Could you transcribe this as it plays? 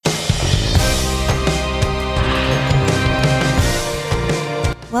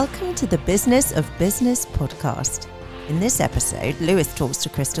Welcome to the Business of Business podcast. In this episode, Lewis talks to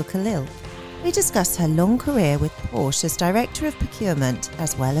Crystal Khalil. We discuss her long career with Porsche as Director of Procurement,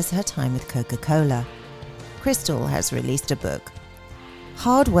 as well as her time with Coca Cola. Crystal has released a book,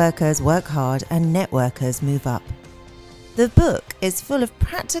 Hard Workers Work Hard and Networkers Move Up. The book is full of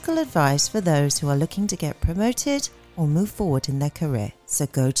practical advice for those who are looking to get promoted or move forward in their career, so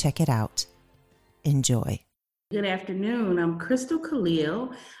go check it out. Enjoy. Good afternoon. I'm Crystal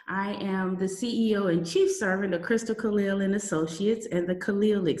Khalil. I am the CEO and Chief Servant of Crystal Khalil and Associates and the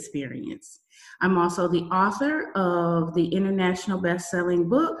Khalil Experience. I'm also the author of the international best-selling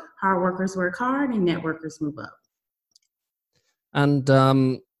book, Hard Workers Work Hard and Networkers Move Up.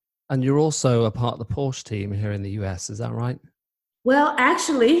 And you're also a part of the Porsche team here in the US, is that right? Well,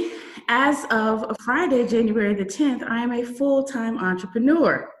 actually, as of Friday, January the 10th, I am a full-time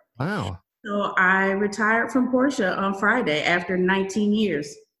entrepreneur. Wow. So I retired from Porsche on Friday after 19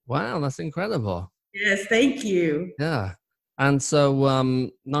 years. Wow, that's incredible. Yes, thank you. Yeah. And so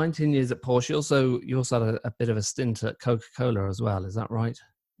 19 years at Porsche. You also had a bit of a stint at Coca Cola as well, is that right?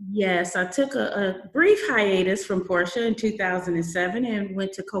 Yes, I took a brief hiatus from Porsche in 2007 and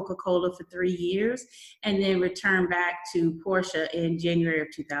went to Coca Cola for 3 years and then returned back to Porsche in January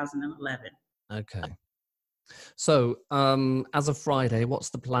of 2011. Okay. So, as of Friday, what's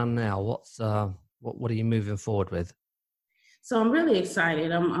the plan now? What are you moving forward with? So I'm really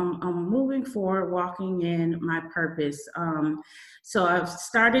excited. I'm moving forward, walking in my purpose. So I've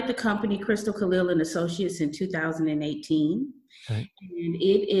started the company Crystal Khalil and Associates in 2018. Okay. And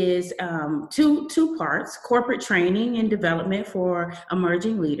it is two parts: corporate training and development for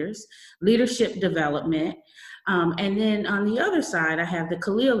emerging leaders, leadership development. And then on the other side, I have the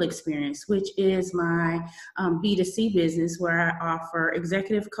Khalil Experience, which is my B2C business where I offer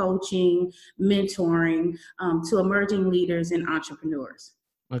executive coaching, mentoring to emerging leaders and entrepreneurs.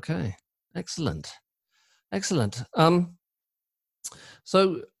 Okay, excellent.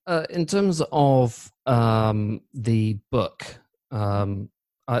 So in terms of the book,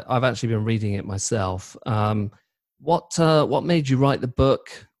 I've actually been reading it myself. What made you write the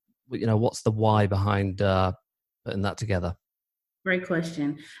book? You know, what's the why behind putting that together? Great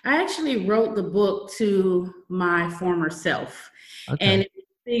question. I actually wrote the book to my former self. Okay. And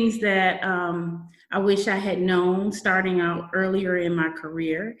things that I wish I had known starting out earlier in my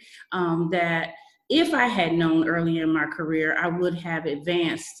career, that if I had known earlier in my career, I would have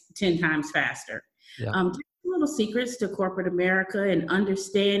advanced 10 times faster. Yeah. Little secrets to corporate America and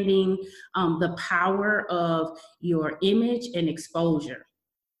understanding the power of your image and exposure.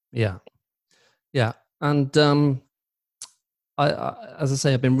 Yeah. And as I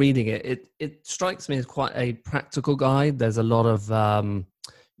say, I've been reading it. It strikes me as quite a practical guide. There's a lot of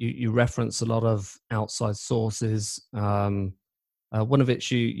you reference a lot of outside sources. One of which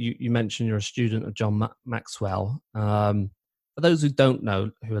you mentioned you're a student of John Maxwell. For those who don't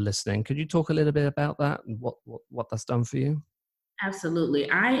know, who are listening, could you talk a little bit about that and what that's done for you? Absolutely.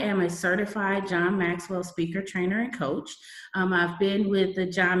 I am a certified John Maxwell speaker, trainer, and coach. I've been with the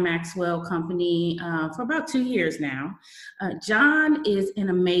John Maxwell Company for about 2 years now. John is an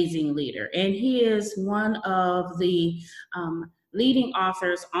amazing leader, and he is one of the leading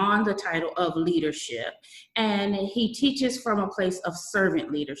authors on the title of leadership. And he teaches from a place of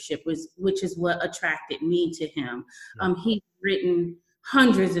servant leadership, which is what attracted me to him. He's written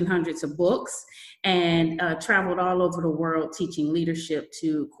hundreds and hundreds of books and traveled all over the world teaching leadership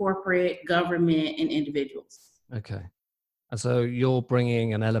to corporate, government, and individuals. Okay. And so you're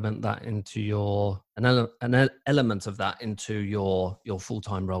bringing an element of that into your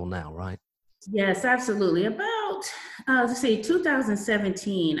full-time role now, right? Yes, absolutely. About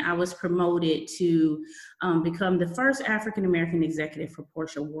 2017, I was promoted to become the first African-American executive for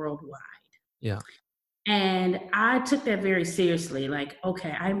Porsche worldwide. Yeah. And I took that very seriously. Like,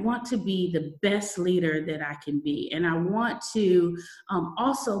 okay, I want to be the best leader that I can be. And I want to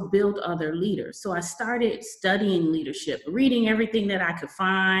also build other leaders. So I started studying leadership, reading everything that I could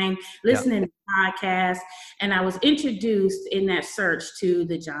find, listening to podcasts. And I was introduced in that search to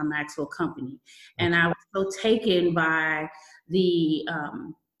the John Maxwell Company. And I was so taken by the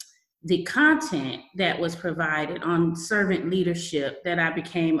content that was provided on servant leadership that I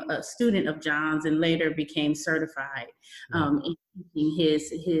became a student of John's and later became certified in teaching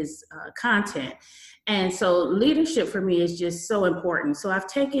his content. And so leadership for me is just so important. So I've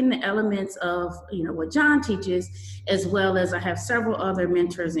taken the elements of, what John teaches, as well as I have several other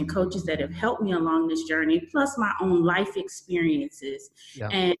mentors and coaches that have helped me along this journey, plus my own life experiences. Yeah.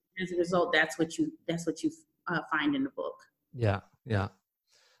 And as a result, that's what you find in the book. Yeah.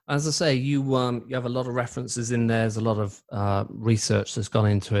 As I say, you have a lot of references in there. There's a lot of research that's gone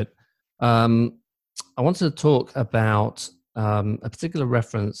into it. I wanted to talk about a particular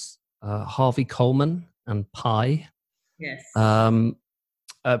reference, Harvey Coleman and pi. Yes.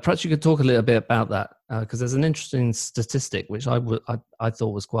 Perhaps you could talk a little bit about that, because there's an interesting statistic which I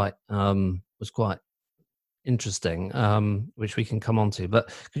thought was quite interesting, which we can come on to.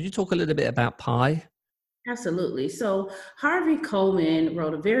 But could you talk a little bit about pi? Absolutely. So Harvey Coleman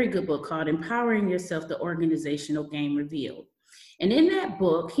wrote a very good book called Empowering Yourself, the Organizational Game Revealed. And in that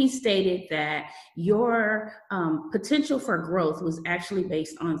book, he stated that your potential for growth was actually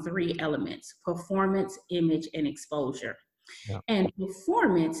based on three elements: performance, image, and exposure. Yeah. And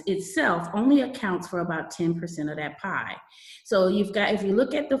performance itself only accounts for about 10% of that pie. So if you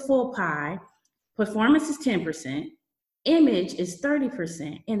look at the full pie, performance is 10%, image is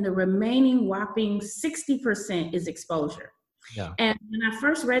 30%, and the remaining whopping 60% is exposure. Yeah. And when I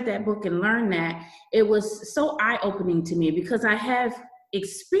first read that book and learned that, it was so eye-opening to me because I have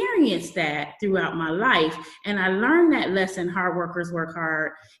experienced that throughout my life. And I learned that lesson: hard workers work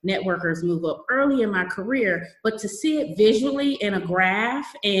hard, networkers move up, early in my career. But to see it visually in a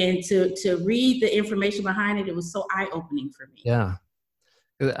graph and to read the information behind it, it was so eye-opening for me. Yeah.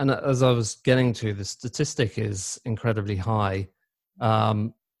 And as I was getting to, the statistic is incredibly high.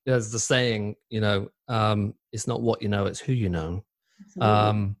 There's the saying, it's not what you know, it's who you know.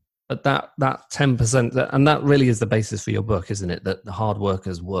 But that 10%, and that really is the basis for your book, isn't it? That the hard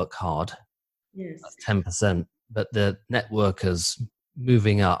workers work hard. Yes. That's 10%, but the networkers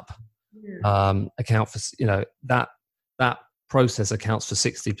moving up account for, that process accounts for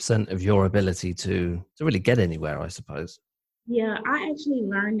 60% of your ability to really get anywhere, I suppose. Yeah, I actually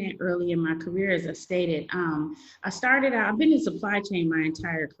learned that early in my career. As I stated, I've been in supply chain my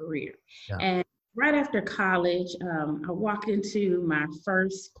entire career. Yeah. And right after college, I walked into my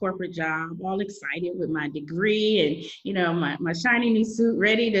first corporate job, all excited with my degree and, my shiny new suit,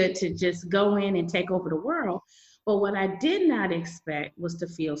 ready to just go in and take over the world. But what I did not expect was to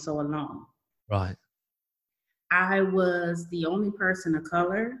feel so alone. Right. I was the only person of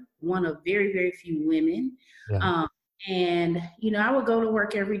color, one of very, very few women. Yeah. And, I would go to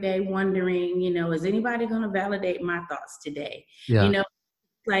work every day wondering, is anybody going to validate my thoughts today? Yeah.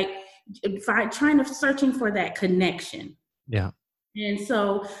 Like searching for that connection. Yeah. And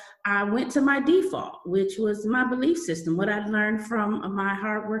so I went to my default, which was my belief system, what I learned from my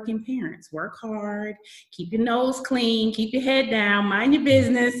hardworking parents: work hard, keep your nose clean, keep your head down, mind your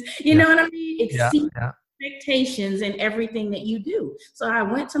business. You know what I mean? Exceed expectations in everything that you do. So I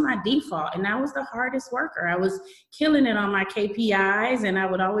went to my default, and I was the hardest worker. I was killing it on my KPIs, and I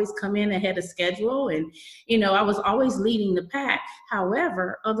would always come in ahead of schedule, and I was always leading the pack.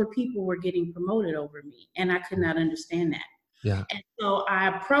 However, other people were getting promoted over me, and I could not understand that. Yeah. And so I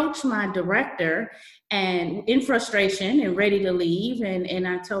approached my director and in frustration and ready to leave, and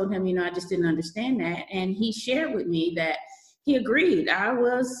I told him, I just didn't understand that. And he shared with me that he agreed. I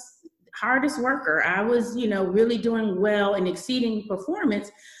was hardest worker. I was, really doing well and exceeding performance.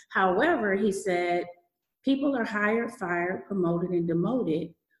 However, he said, people are hired, fired, promoted, and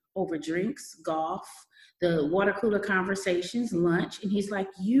demoted over drinks, golf, the water cooler conversations, lunch. And he's like,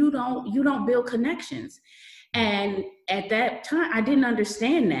 you don't build connections. And at that time, I didn't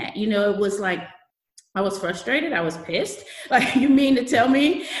understand that. It was like, I was frustrated. I was pissed. Like, you mean to tell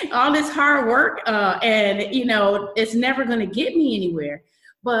me all this hard work and, it's never going to get me anywhere.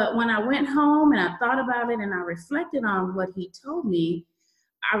 But when I went home and I thought about it and I reflected on what he told me,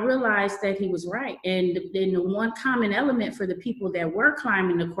 I realized that he was right. And the one common element for the people that were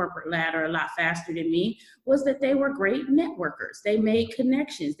climbing the corporate ladder a lot faster than me was that they were great networkers. They made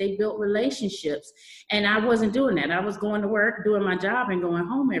connections. They built relationships. And I wasn't doing that. I was going to work, doing my job, and going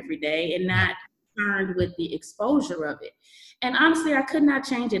home every day and not concerned with the exposure of it. And honestly, I could not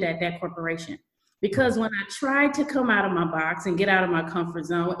change it at that corporation. Because when I tried to come out of my box and get out of my comfort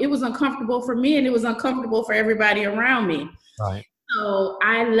zone, it was uncomfortable for me and it was uncomfortable for everybody around me. Right. So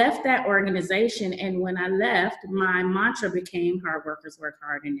I left that organization. And when I left, my mantra became hard workers work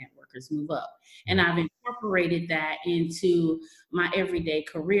hard and networkers move up. And I've incorporated that into my everyday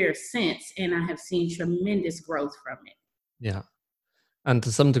career since, and I have seen tremendous growth from it. Yeah. And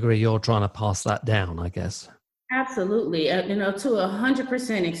to some degree, you're trying to pass that down, I guess. Absolutely. To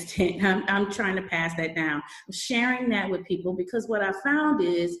 100% extent, I'm trying to pass that down. I'm sharing that with people because what I found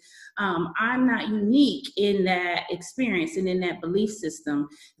is I'm not unique in that experience and in that belief system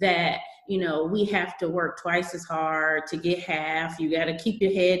that, we have to work twice as hard to get half. You got to keep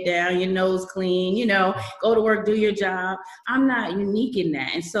your head down, your nose clean, go to work, do your job. I'm not unique in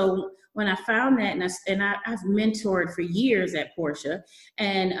that. And so when I found that, I've mentored for years at Porsche,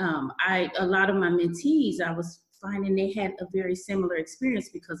 and a lot of my mentees, I was finding they had a very similar experience,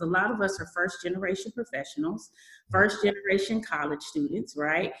 because a lot of us are first generation professionals, first generation college students,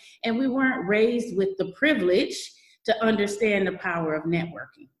 right? And we weren't raised with the privilege to understand the power of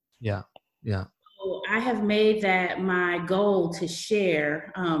networking. Yeah. Yeah. So I have made that my goal to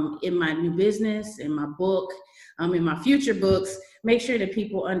share in my new business, in my book, in my future books, make sure that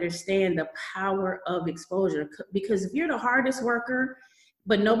people understand the power of exposure. Because if you're the hardest worker,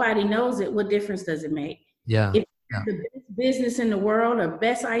 but nobody knows it, what difference does it make? Yeah. If the best business in the world or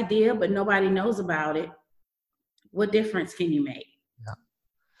best idea, but nobody knows about it, what difference can you make? Yeah.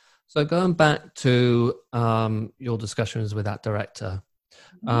 So going back to your discussions with that director,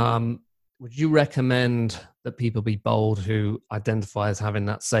 would you recommend that people be bold who identify as having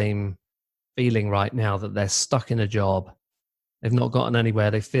that same feeling right now, that they're stuck in a job, they've not gotten anywhere,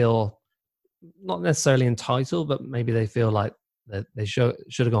 they feel not necessarily entitled, but maybe they feel like that they should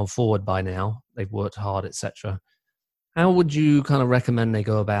have gone forward by now, they've worked hard, etc.? How would you kind of recommend they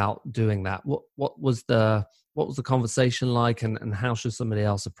go about doing that? What was the conversation like, and how should somebody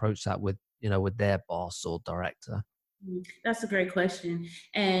else approach that with their boss or director? That's a great question.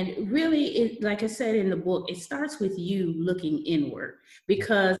 And really, like I said in the book, it starts with you looking inward,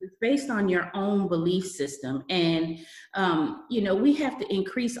 because it's based on your own belief system. And, we have to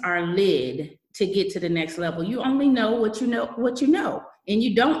increase our lid to get to the next level. You only know what you know, and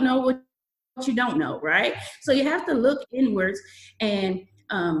you don't know what you don't know, right? So you have to look inwards and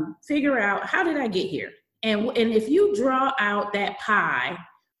figure out, how did I get here? And if you draw out that pie,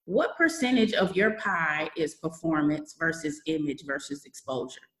 what percentage of your pie is performance versus image versus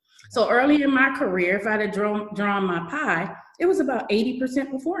exposure? So early in my career, if I'd have drawn my pie, it was about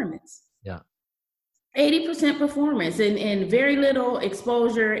 80% performance. Yeah. 80% performance and very little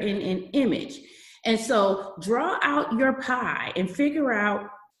exposure in image. And so draw out your pie and figure out,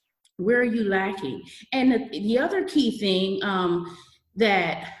 where are you lacking? And the other key thing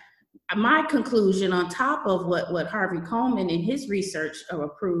that my conclusion, on top of what Harvey Coleman in his research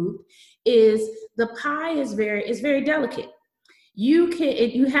approved, is the pie is very delicate.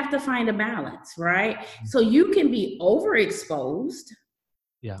 You have to find a balance, right? So you can be overexposed.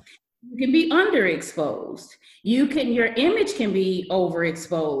 Yeah. You can be underexposed. Your image can be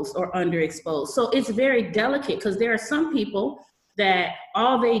overexposed or underexposed. So it's very delicate, because there are some people that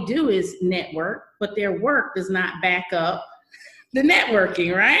all they do is network, but their work does not back up the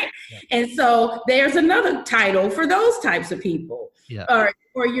networking, right? Yeah. And so there's another title for those types of people. Yeah.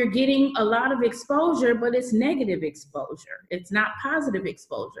 Or you're getting a lot of exposure, but it's negative exposure. It's not positive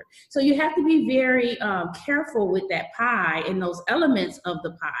exposure. So you have to be very careful with that pie and those elements of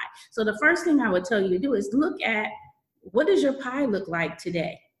the pie. So the first thing I would tell you to do is look at, what does your pie look like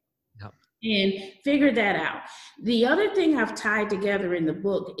today? Yep. And figure that out. The other thing I've tied together in the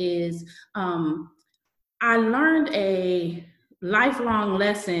book is I learned a lifelong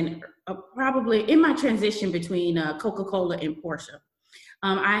lesson probably in my transition between Coca Cola and Porsche.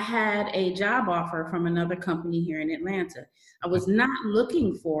 I had a job offer from another company here in Atlanta. I was not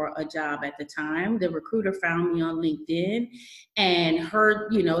looking for a job at the time. The recruiter found me on LinkedIn and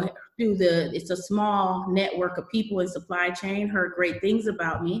heard, it's a small network of people in supply chain, heard great things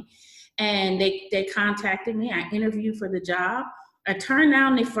about me. And they contacted me. I interviewed for the job. I turned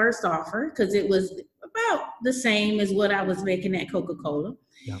down the first offer because it was about the same as what I was making at Coca Cola.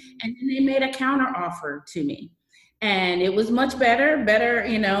 Yeah. And then they made a counter offer to me. And it was much better, better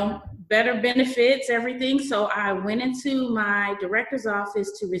benefits, everything. So I went into my director's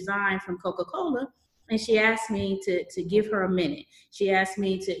office to resign from Coca Cola. And she asked me to give her a minute. She asked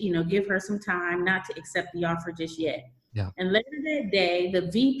me to, give her some time, not to accept the offer just yet. Yeah. And later that day, the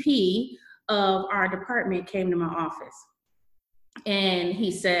VP of our department came to my office. And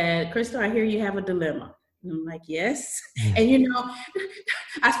he said, "Crystal, I hear you have a dilemma." And I'm like, "Yes." And,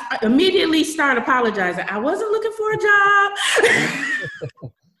 I immediately start apologizing. I wasn't looking for a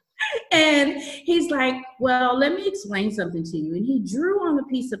job. And he's like, "Well, let me explain something to you." And he drew on a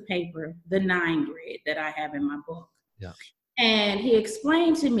piece of paper the 9 grid that I have in my book. Yeah. And he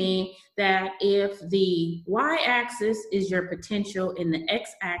explained to me that if the y-axis is your potential and the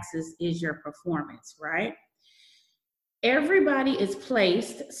x-axis is your performance, right? Everybody is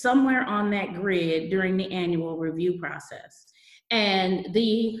placed somewhere on that grid during the annual review process. And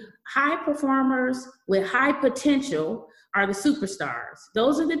the high performers with high potential are the superstars.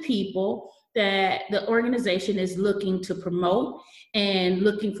 Those are the people that the organization is looking to promote and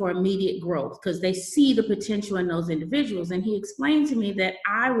looking for immediate growth because they see the potential in those individuals. And he explained to me that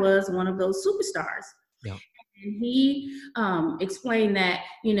I was one of those superstars. Yeah. And he explained that,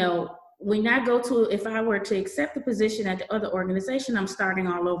 when I if I were to accept the position at the other organization, I'm starting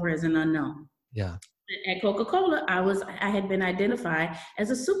all over as an unknown. Yeah. At Coca Cola, I had been identified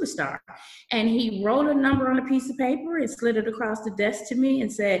as a superstar, and he wrote a number on a piece of paper and slid it across the desk to me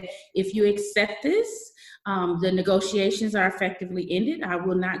and said, "If you accept this, the negotiations are effectively ended. I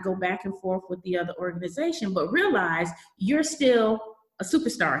will not go back and forth with the other organization, but realize you're still a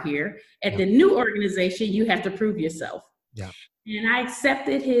superstar here. At the new organization, you have to prove yourself." Yeah. And I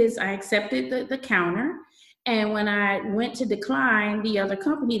accepted the counter. And when I went to decline the other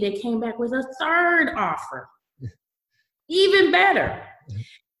company, they came back with a third offer, even better.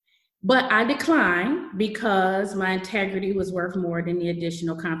 But I declined because my integrity was worth more than the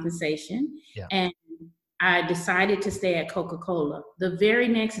additional compensation. Yeah. And I decided to stay at Coca Cola. The very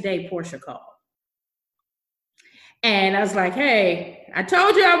next day, Porsche called. And I was like, "Hey, I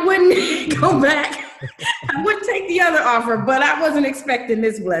told you I wouldn't go back. I wouldn't take the other offer, but I wasn't expecting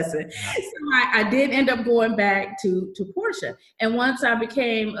this blessing." So I did end up going back to Porsche. And once I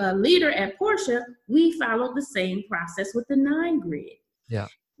became a leader at Porsche, we followed the same process with the 9 grid. Yeah.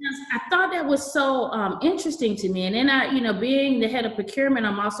 I thought that was so interesting to me. And then being the head of procurement,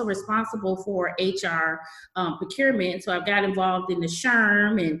 I'm also responsible for HR procurement. So I got involved in the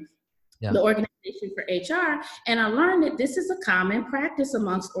SHRM and the organization for HR. And I learned that this is a common practice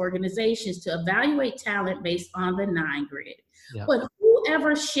amongst organizations to evaluate talent based on the 9 grid. Yeah. But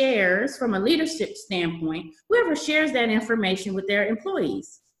whoever shares, from a leadership standpoint, whoever shares that information with their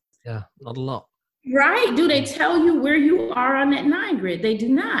employees? Yeah, not a lot. Right? Do they tell you where you are on that 9 grid? They do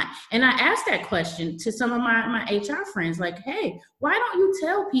not. And I asked that question to some of my HR friends, like, "Hey, why don't you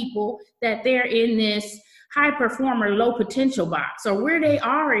tell people that they're in this high performer, low potential box, or where they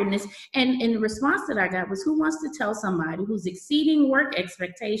are in this?" And the response that I got was, who wants to tell somebody who's exceeding work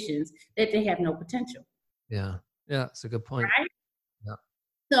expectations that they have no potential? Yeah. Yeah, that's a good point. Right? Yeah.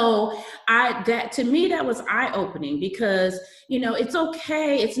 So to me, that was eye-opening because, it's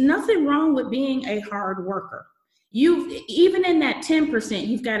okay. It's nothing wrong with being a hard worker. Even in that 10%,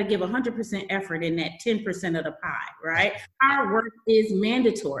 you've got to give 100% effort in that 10% of the pie, right? Hard work is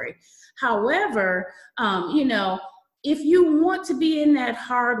mandatory. However, if you want to be in that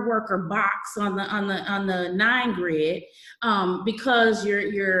hard worker box on the 9 grid, because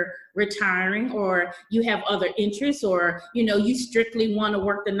you're retiring or you have other interests, or you strictly want to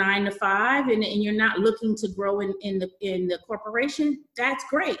work the 9 to 5, and you're not looking to grow in the corporation, that's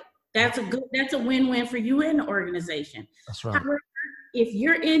great. That's a win-win for you and the organization. That's right. However, if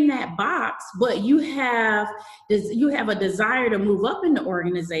you're in that box, but you have a desire to move up in the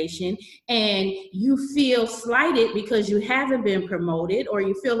organization and you feel slighted because you haven't been promoted or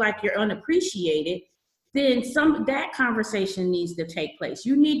you feel like you're unappreciated, then that conversation needs to take place.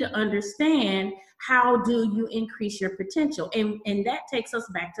 You need to understand, how do you increase your potential? And that takes us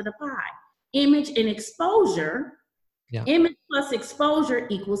back to the pie. Image and exposure. Yeah. Image plus exposure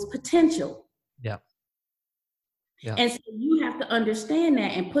equals potential. Yeah. Yeah. And so you have to understand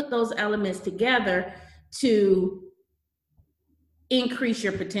that and put those elements together to increase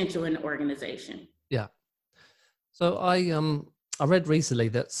your potential in the organization. Yeah. So I read recently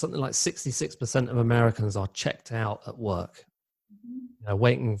that something like 66% of Americans are checked out at work,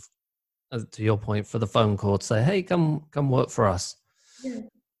 waiting, to your point, for the phone call to say, "Hey, come work for us."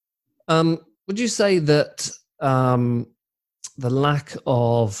 Yeah. Would you say that the lack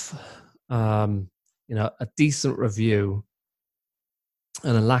of a decent review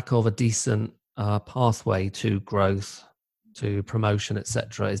and a lack of a decent pathway to growth, to promotion,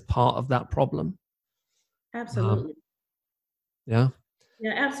 etc., is part of that problem? Absolutely. Yeah,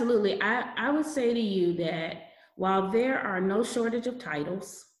 absolutely. I would say to you that while there are no shortage of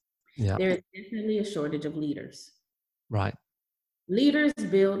titles, there is definitely a shortage of leaders. Right. Leaders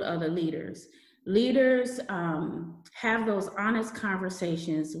build other leaders. Leaders have those honest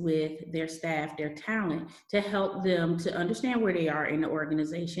conversations with their staff, their talent, to help them to understand where they are in the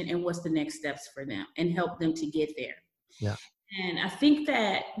organization and what's the next steps for them, and help them to get there. Yeah. And I think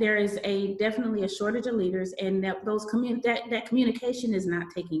that there is definitely a shortage of leaders, and that that communication is not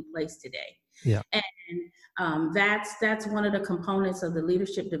taking place today. Yeah. And that's one of the components of the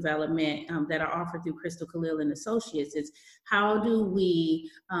leadership development that are offered through Crystal Khalil and Associates. Is how do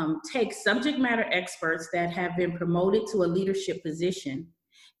we take subject matter experts that have been promoted to a leadership position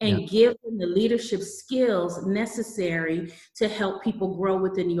and give them the leadership skills necessary to help people grow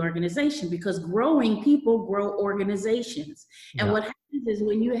within the organization, because growing people grow organizations. And what happens is,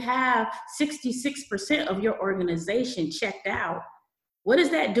 when you have 66% of your organization checked out, what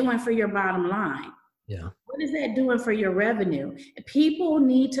is that doing for your bottom line? Yeah. What is that doing for your revenue? People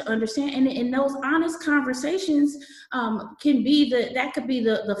need to understand, and those honest conversations can be that could be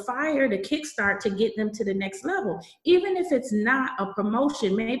the fire, the kickstart to get them to the next level. Even if it's not a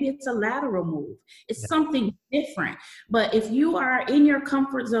promotion, maybe it's a lateral move. It's Yeah. something different. But if you are in your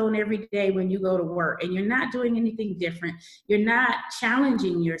comfort zone every day when you go to work and you're not doing anything different, you're not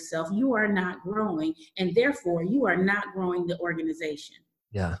challenging yourself, you are not growing, and therefore you are not growing the organization.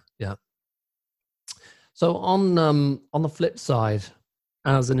 Yeah. Yeah. So on the flip side,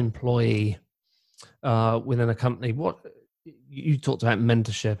 as an employee within a company, what you talked about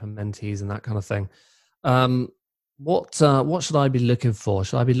mentorship and mentees and that kind of thing. What should I be looking for?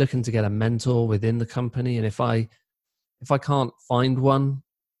 Should I be looking to get a mentor within the company? And if I can't find one,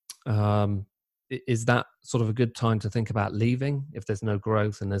 is that sort of a good time to think about leaving if there's no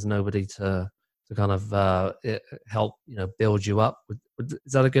growth and there's nobody to kind of help build you up?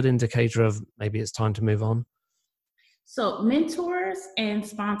 Is that a good indicator of maybe it's time to move on? So mentors and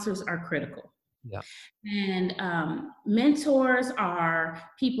sponsors are critical. Yeah. And mentors are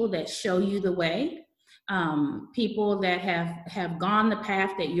people that show you the way, people that have gone the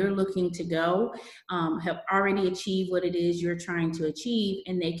path that you're looking to go, have already achieved what it is you're trying to achieve,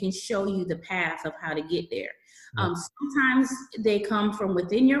 and they can show you the path of how to get there. Yeah. Sometimes they come from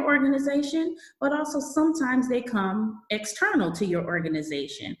within your organization, but also sometimes they come external to your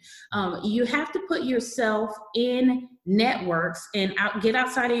organization. You have to put yourself in networks and get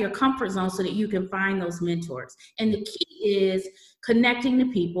outside of your comfort zone so that you can find those mentors. And the key is connecting to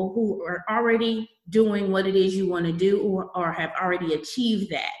people who are already doing what it is you want to do or have already achieved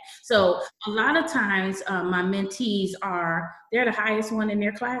that. So a lot of times my mentees they're the highest one in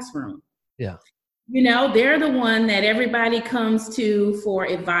their classroom. Yeah. They're the one that everybody comes to for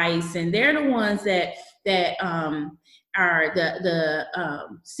advice, and they're the ones that are the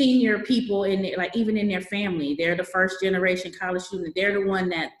senior people even in their family. They're the first generation college student. They're the one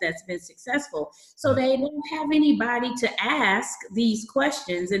that's been successful. So they don't have anybody to ask these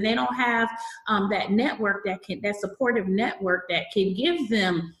questions, and they don't have that network that supportive network that can give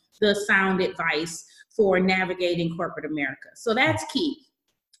them the sound advice for navigating corporate America. So that's key.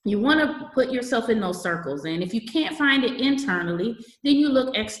 You want to put yourself in those circles. And if you can't find it internally, then you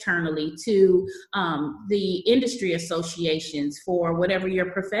look externally to the industry associations for whatever your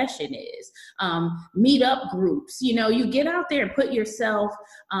profession is. Meetup groups, you get out there and put yourself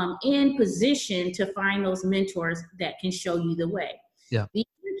in position to find those mentors that can show you the way. Yeah. The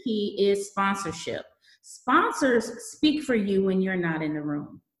other key is sponsorship. Sponsors speak for you when you're not in the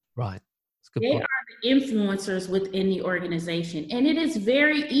room. Right. They are the influencers within the organization. And it is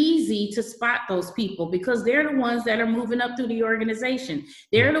very easy to spot those people because they're the ones that are moving up through the organization.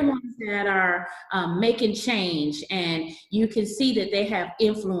 They're the ones that are making change, and you can see that they have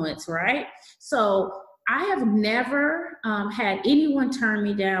influence, right? So I have never had anyone turn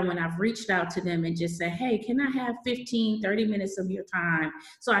me down when I've reached out to them and just say, hey, can I have 15, 30 minutes of your time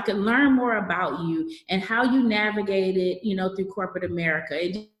so I can learn more about you and how you navigated, through corporate America.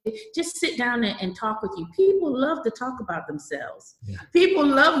 And just sit down and talk with you. People love to talk about themselves. Yeah. People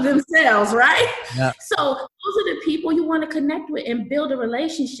love themselves, right? Yeah. So those are the people you want to connect with and build a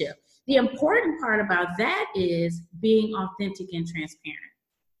relationship. The important part about that is being authentic and transparent.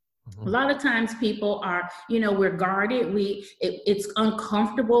 A lot of times people are, we're guarded. It's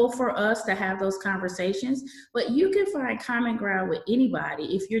uncomfortable for us to have those conversations, but you can find common ground with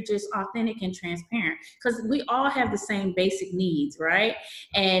anybody if you're just authentic and transparent, because we all have the same basic needs, right?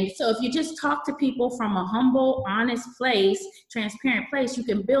 And so if you just talk to people from a humble, honest place, transparent place, you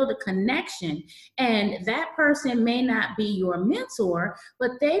can build a connection. And that person may not be your mentor,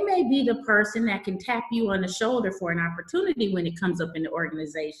 but they may be the person that can tap you on the shoulder for an opportunity when it comes up in the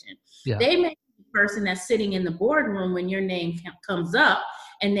organization. Yeah. They may be the person that's sitting in the boardroom when your name comes up,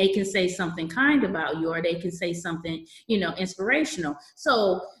 and they can say something kind about you, or they can say something, inspirational.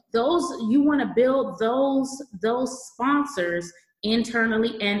 So you want to build those sponsors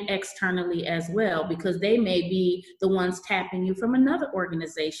internally and externally as well, because they may be the ones tapping you from another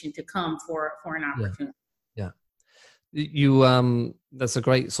organization to come for an opportunity. Yeah. You that's a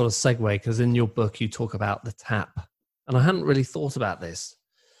great sort of segue, because in your book you talk about the tap, and I hadn't really thought about this.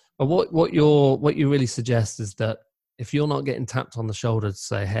 But what you really suggest is that if you're not getting tapped on the shoulder to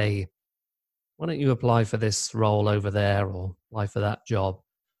say, hey, why don't you apply for this role over there or apply for that job,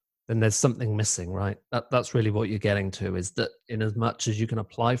 then there's something missing, right? That's really what you're getting to, is that in as much as you can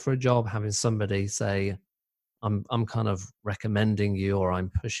apply for a job, having somebody say, I'm kind of recommending you, or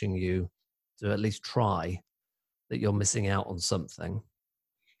I'm pushing you to at least try, that you're missing out on something.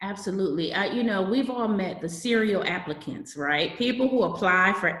 Absolutely. We've all met the serial applicants, right? People who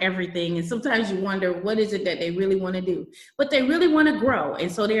apply for everything. And sometimes you wonder, what is it that they really want to do? But they really want to grow.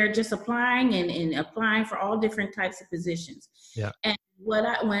 And so they're just applying and applying for all different types of positions. Yeah. And when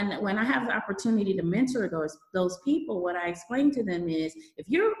I have the opportunity to mentor those people, what I explain to them is, if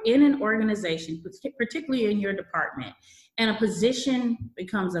you're in an organization, particularly in your department, and a position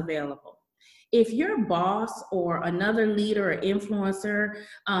becomes available, if your boss or another leader or influencer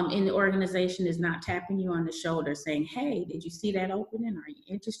in the organization is not tapping you on the shoulder saying, hey, did you see that opening? Are you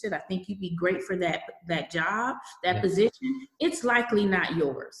interested? I think you'd be great for that job, that position. It's likely not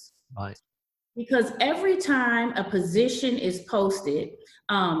yours. Right. Because every time a position is posted,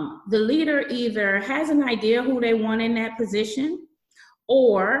 the leader either has an idea who they want in that position,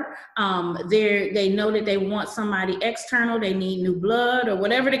 or they know that they want somebody external, they need new blood, or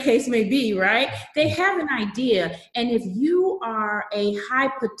whatever the case may be, right? They have an idea. And if you are a high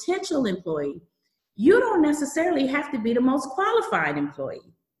potential employee, you don't necessarily have to be the most qualified employee.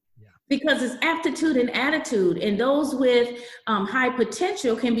 Because it's aptitude and attitude, and those with high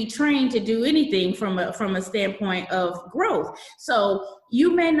potential can be trained to do anything from a standpoint of growth. So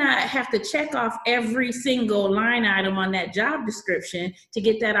you may not have to check off every single line item on that job description to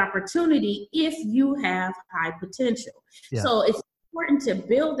get that opportunity if you have high potential. Yeah. So it's important to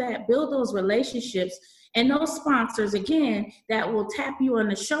build those relationships and those sponsors, again, that will tap you on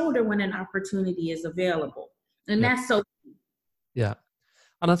the shoulder when an opportunity is available. And that's so. Yeah.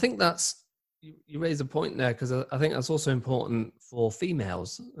 And I think you raise a point there, because I think that's also important for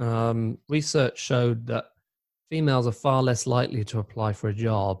females. Research showed that females are far less likely to apply for a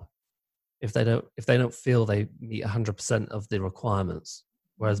job if they don't feel they meet 100% of the requirements,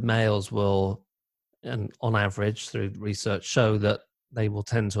 whereas males will, and on average through research, show that they will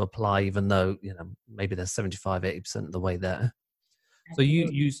tend to apply even though maybe they're 75-80% of the way there. So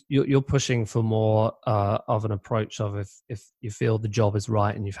you're pushing for more of an approach of if you feel the job is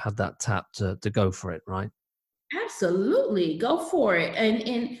right and you've had that tap to go for it, right? Absolutely, go for it.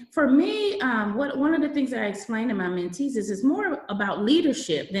 And for me, one of the things that I explain to my mentees is it's more about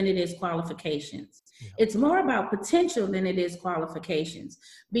leadership than it is qualifications. Yeah. It's more about potential than it is qualifications,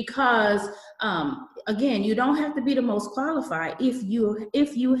 because again, you don't have to be the most qualified if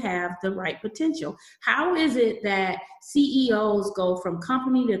you have the right potential. How is it that CEOs go from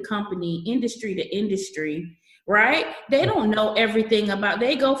company to company, industry to industry? Right? They don't know everything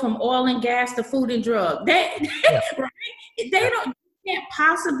they go from oil and gas to food and drug. Right? They can't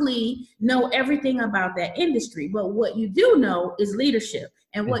possibly know everything about that industry. But what you do know is leadership.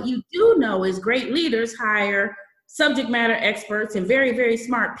 And what you do know is great leaders hire subject matter experts and very, very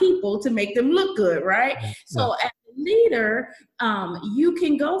smart people to make them look good, right? Yeah. So as a leader, you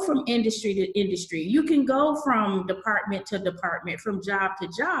can go from industry to industry. You can go from department to department, from job to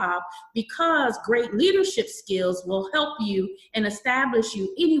job, because great leadership skills will help you and establish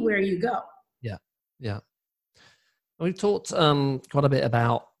you anywhere you go. Yeah, yeah. We've talked quite a bit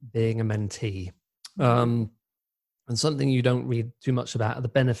about being a mentee. And something you don't read too much about are the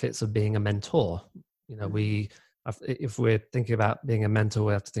benefits of being a mentor. If we're thinking about being a mentor,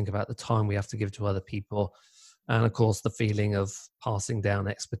 we have to think about the time we have to give to other people, and of course the feeling of passing down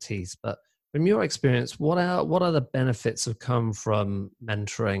expertise. But from your experience, what are the benefits that come from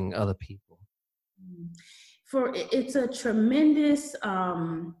mentoring other people? It's a tremendous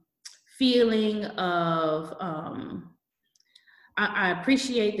feeling of I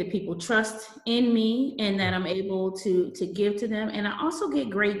appreciate that people trust in me and that I'm able to give to them. And I also get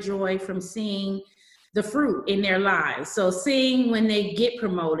great joy from seeing the fruit in their lives. So seeing when they get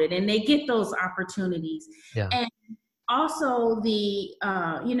promoted and they get those opportunities. Yeah. And also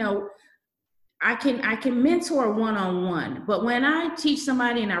I can mentor one-on-one, but when I teach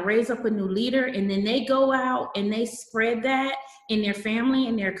somebody and I raise up a new leader and then they go out and they spread that in their family,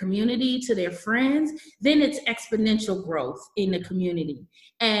 in their community, to their friends, then it's exponential growth in the community.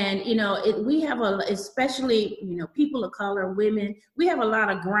 And, we have especially, people of color, women, we have a lot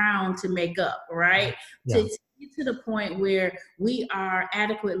of ground to make up, right? Yeah. To get to the point where we are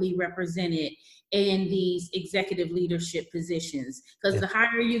adequately represented in these executive leadership positions, because the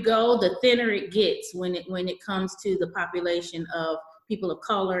higher you go, the thinner it gets when it comes to the population of people of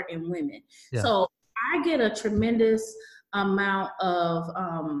color and women. Yeah. So I get a tremendous amount of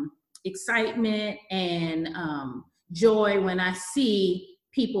excitement and joy when I see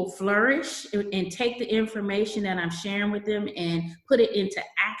people flourish and take the information that I'm sharing with them and put it into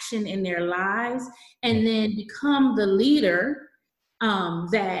action in their lives, and then become the leader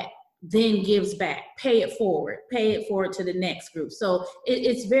that then gives back, pay it forward to the next group. So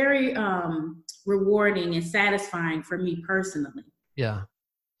it's very rewarding and satisfying for me personally. Yeah.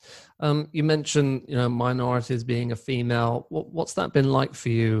 You mentioned, minorities being a female. What's that been like for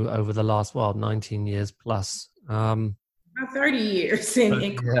you over the last, 19 years plus? About 30 years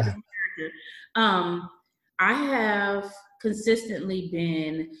in corporate Yeah. America. I have consistently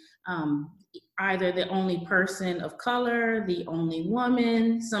been either the only person of color, the only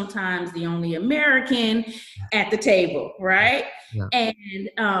woman, sometimes the only American at the table, right? Yeah. And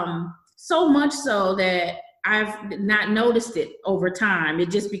so much so that I've not noticed it over time. It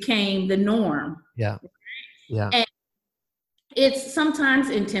just became the norm. Yeah. Yeah. And it's sometimes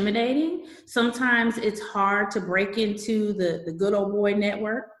intimidating. Sometimes it's hard to break into the good old boy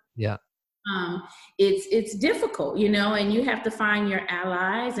network. Yeah. It's difficult, and you have to find your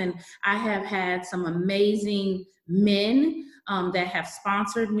allies. And I have had some amazing men that have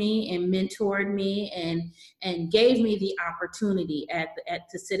sponsored me and mentored me and gave me the opportunity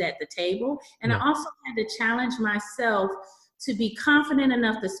to sit at the table. And Yeah. I also had to challenge myself to be confident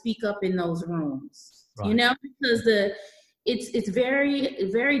enough to speak up in those rooms, Right. because it's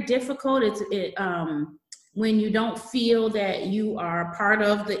very, very difficult. When you don't feel that you are part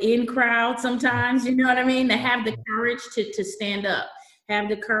of the in crowd sometimes, you know what I mean? To have the courage to stand up, have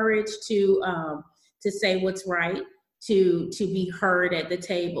the courage to say what's right, to be heard at the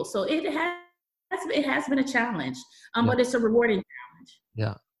table. So it has been a challenge, but it's a rewarding challenge.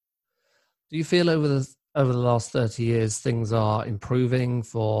 Yeah. Do you feel over the last 30 years things are improving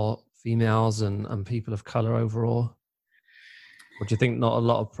for females and people of color overall? Or do you think not a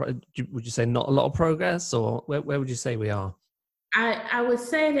lot of, would you say not a lot of progress, or where would you say we are? I would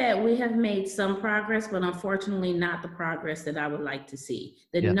say that we have made some progress, but unfortunately not the progress that I would like to see.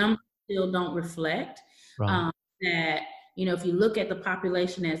 The numbers still don't reflect Right. that, if you look at the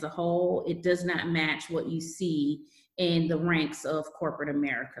population as a whole, it does not match what you see in the ranks of corporate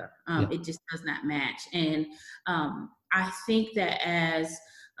America. It just does not match. And I think that as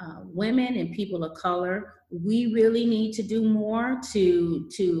women and people of color, we really need to do more to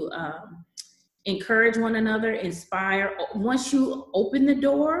encourage one another, inspire. Once you open the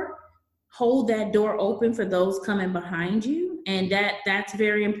door, hold that door open for those coming behind you. And that's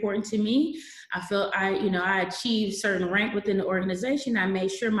very important to me. I feel I achieved certain rank within the organization. I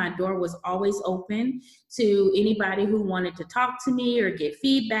made sure my door was always open to anybody who wanted to talk to me or get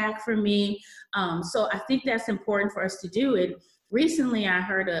feedback from me. So I think that's important for us to do. And recently I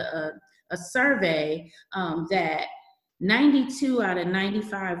heard a survey that 92 out of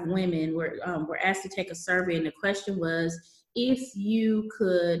 95 women were asked to take a survey, and the question was, if you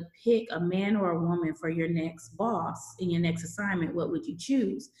could pick a man or a woman for your next boss in your next assignment, what would you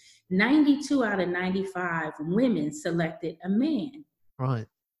choose? 92 out of 95 women selected a man. Right.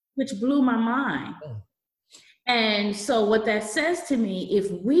 Which blew my mind. Yeah. And so what that says to me, if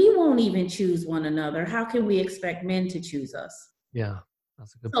we won't even choose one another, how can we expect men to choose us? Yeah.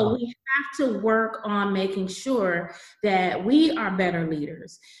 That's a good So point. we have to work on making sure that we are better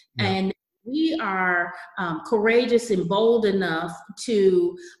leaders and we are courageous and bold enough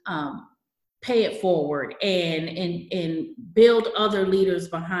to pay it forward and build other leaders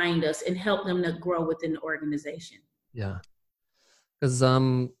behind us and help them to grow within the organization. Yeah. Because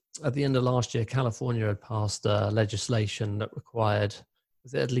at the end of last year, California had passed legislation that required,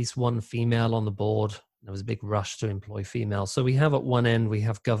 was it at least one female on the board? There was a big rush to employ females. So we have at one end, we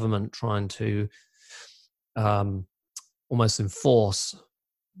have government trying to almost enforce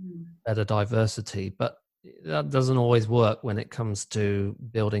better diversity, but that doesn't always work when it comes to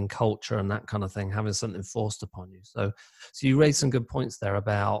building culture and that kind of thing, having something forced upon you. So you raised some good points there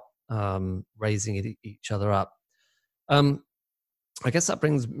about raising each other up. I guess that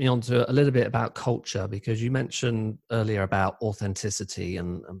brings me on to a little bit about culture, because you mentioned earlier about authenticity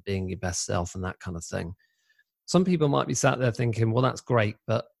and being your best self and that kind of thing. Some people might be sat there thinking, well, that's great,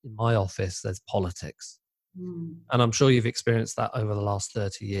 but in my office, there's politics. And I'm sure you've experienced that over the last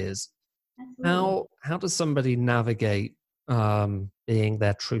 30 years. Absolutely. How does somebody navigate being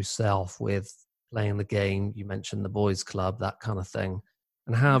their true self with playing the game? You mentioned the boys club, that kind of thing.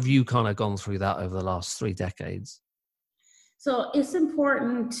 And how have you kind of gone through that over the last 3 decades? So it's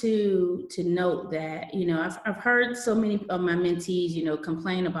important to note that, I've heard so many of my mentees,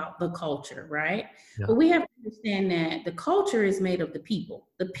 complain about the culture, right? Yeah. But we have to understand that the culture is made of the people.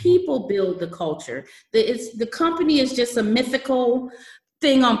 The people build the culture. The company is just a mythical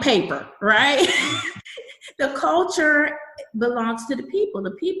thing on paper, right? The culture belongs to the people.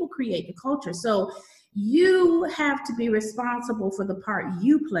 The people create the culture. So you have to be responsible for the part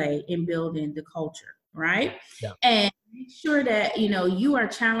you play in building the culture, right? Yeah. And make sure that, you are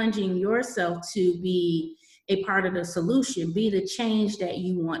challenging yourself to be a part of the solution, be the change that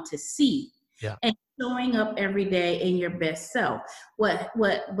you want to see. Yeah. and showing up every day in your best self. But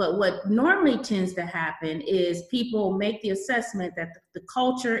what normally tends to happen is people make the assessment that the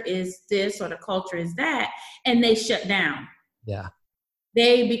culture is this or the culture is that, and they shut down. Yeah.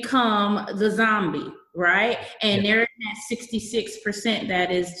 They become the zombie, right? And Yeah. they're at 66%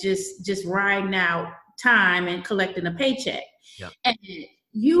 that is just riding out time and collecting a paycheck. Yeah. And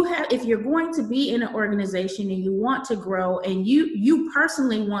you have, if you're going to be in an organization and you want to grow, and you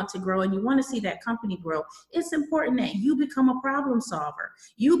personally want to grow, and you want to see that company grow, it's important that you become a problem solver.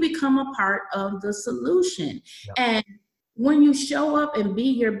 You become a part of the solution. Yeah. And when you show up and be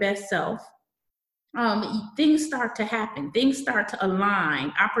your best self, things start to happen, things start to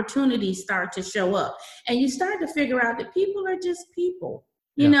align, opportunities start to show up, and you start to figure out that people are just people.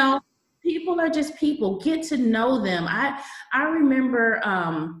 You know, people are just people. Get to know them. I remember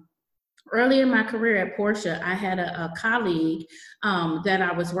early in my career at Porsche, I had a colleague that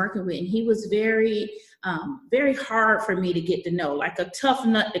I was working with, and he was very hard for me to get to know, like a tough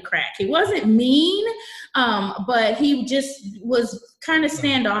nut to crack. He wasn't mean, but he just was kind of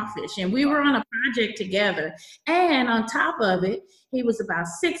standoffish. And we were on a project together. And on top of it, he was about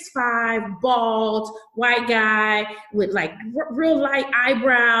 6'5", bald, white guy with like real light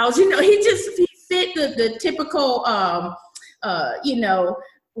eyebrows. You know, he fit the typical,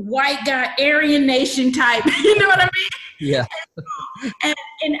 white guy, Aryan Nation type. You know what I mean? Yeah.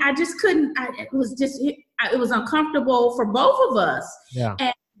 And I just couldn't. It was uncomfortable for both of us. Yeah.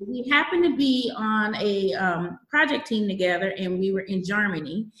 And we happened to be on a project team together, and we were in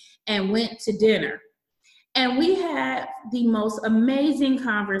Germany and went to dinner. And we had the most amazing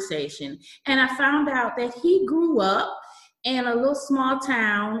conversation. And I found out that he grew up in a little small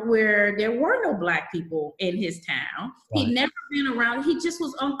town where there were no Black people in his town. Right. He'd never been around. He just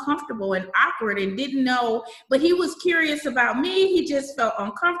was uncomfortable and awkward and didn't know, but he was curious about me. He just felt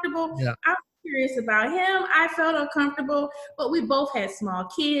uncomfortable. Yeah. I was curious about him. I felt uncomfortable, but we both had small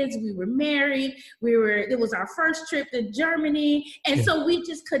kids. We were married. It was our first trip to Germany. And so we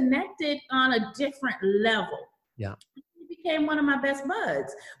just connected on a different level. Yeah. Became one of my best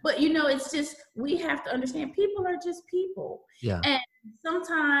buds. But it's just, we have to understand people are just people. Yeah. And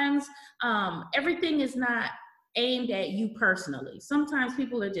sometimes everything is not aimed at you personally. Sometimes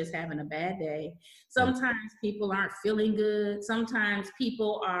people are just having a bad day. Sometimes people aren't feeling good. Sometimes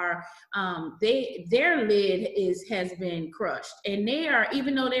people are their lid has been crushed, and they are,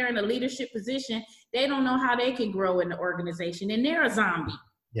 even though they're in a leadership position, they don't know how they can grow in the organization, and they're a zombie.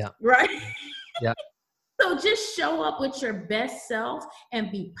 Yeah. Right. Yeah. So just show up with your best self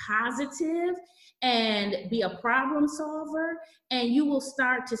and be positive and be a problem solver, and you will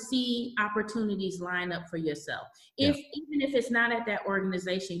start to see opportunities line up for yourself. Even if it's not at that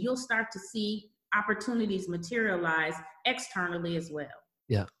organization, you'll start to see opportunities materialize externally as well.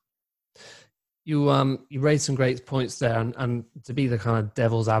 Yeah. You raised some great points there, and to be the kind of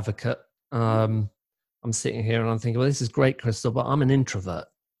devil's advocate, I'm sitting here and I'm thinking, well, this is great, Crystal, but I'm an introvert.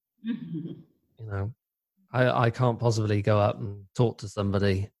 I can't possibly go out and talk to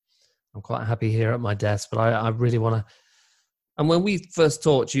somebody. I'm quite happy here at my desk, but I really want to. And when we first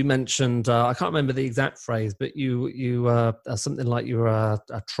talked, you mentioned, I can't remember the exact phrase, but you something like you were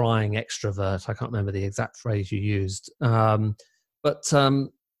a trying extrovert. I can't remember the exact phrase you used. But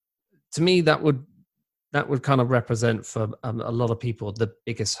to me, that would kind of represent for a lot of people, the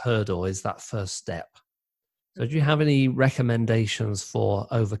biggest hurdle is that first step. So do you have any recommendations for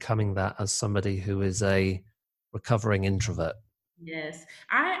overcoming that as somebody who is a recovering introvert? Yes,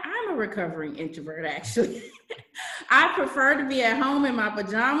 I'm a recovering introvert, actually. I prefer to be at home in my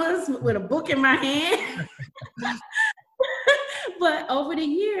pajamas with a book in my hand. But over the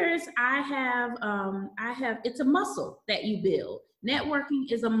years, I have, it's a muscle that you build.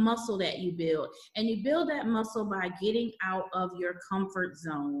 Networking is a muscle that you build, and you build that muscle by getting out of your comfort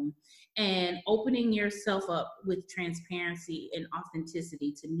zone and opening yourself up with transparency and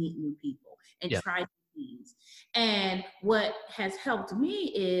authenticity to meet new people and try new things. And what has helped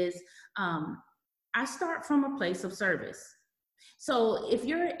me is I start from a place of service. So if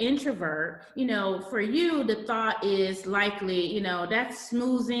you're an introvert, for you, the thought is likely, that's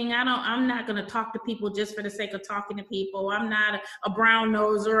snoozing. I'm not going to talk to people just for the sake of talking to people. I'm not a brown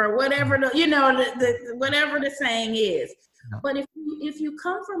noser or whatever, whatever the saying is. No. But if you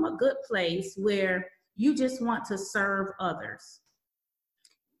come from a good place where you just want to serve others,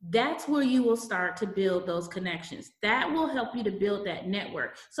 that's where you will start to build those connections. That will help you to build that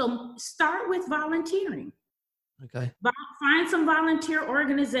network. So start with volunteering. Okay. Find some volunteer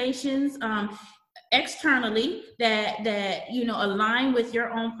organizations. externally that align with your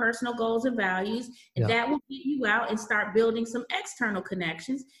own personal goals and values, and that will get you out and start building some external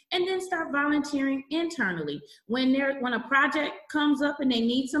connections, and then start volunteering internally. When a project comes up and they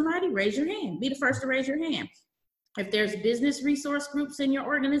need somebody, raise your hand. Be the first to raise your hand. If there's business resource groups in your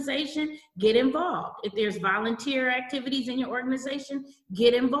organization, get involved. If there's volunteer activities in your organization,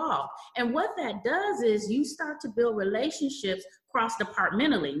 get involved. And what that does is you start to build relationships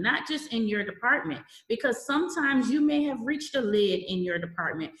cross-departmentally, not just in your department, because sometimes you may have reached a lid in your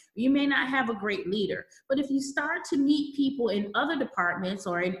department. You may not have a great leader, but if you start to meet people in other departments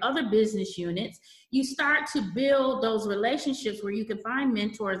or in other business units, you start to build those relationships where you can find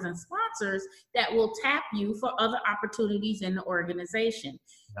mentors and sponsors that will tap you for other opportunities in the organization.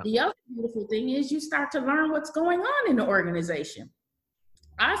 Yeah. The other beautiful thing is you start to learn what's going on in the organization.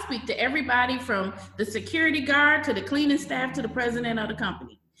 I speak to everybody from the security guard to the cleaning staff to the president of the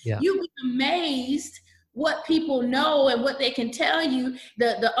company. Yeah. You'll be amazed what people know and what they can tell you,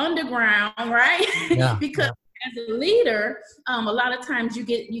 the underground, right? Yeah. Because as a leader, a lot of times you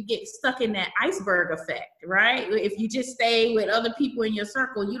get stuck in that iceberg effect, right? If you just stay with other people in your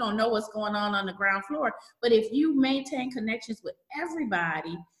circle, you don't know what's going on the ground floor. But if you maintain connections with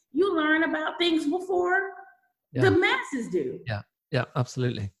everybody, you learn about things before the masses do. Yeah. Yeah,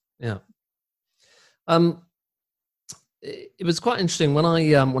 absolutely. Yeah. It was quite interesting when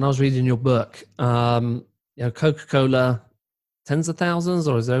I was reading your book. Coca Cola, tens of thousands,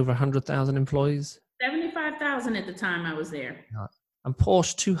 or is it over 100,000 employees? 75,000 at the time I was there. Yeah. And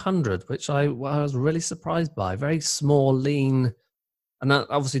Porsche 200, which I was really surprised by. Very small, lean, and that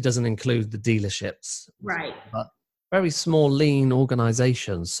obviously doesn't include the dealerships, right? But very small, lean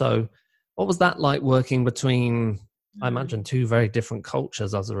organizations. So, what was that like working between? I imagine two very different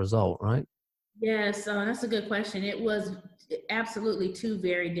cultures as a result, right? Yes, that's a good question. It was absolutely two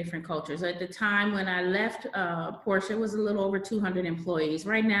very different cultures. At the time when I left Porsche, it was a little over 200 employees.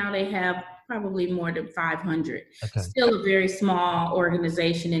 Right now they have probably more than 500. Okay. Still a very small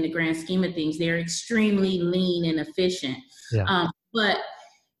organization in the grand scheme of things. They're extremely lean and efficient. Yeah. But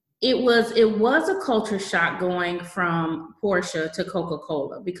it was a culture shock going from Porsche to Coca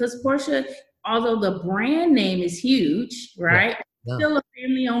Cola, because Porsche, although the brand name is huge, right? Yeah. Still a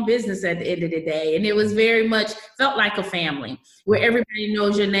family-owned business at the end of the day. And it was very much felt like a family where everybody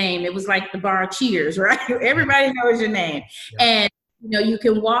knows your name. It was like the bar Cheers, right? Everybody knows your name. Yeah. And you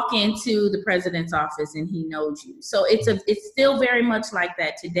can walk into the president's office and he knows you. So it's still very much like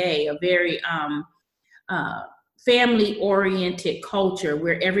that today, a very family-oriented culture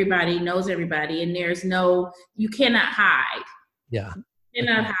where everybody knows everybody, and you cannot hide. Yeah. You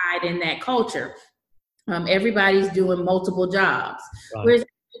cannot hide in that culture. Everybody's doing multiple jobs. Right. Whereas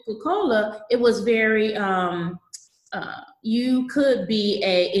Coca-Cola, it was very, you could be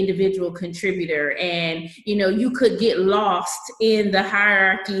an individual contributor, and, you could get lost in the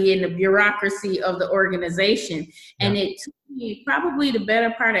hierarchy and the bureaucracy of the organization. Yeah. And it took me probably the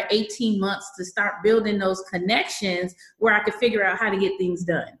better part of 18 months to start building those connections where I could figure out how to get things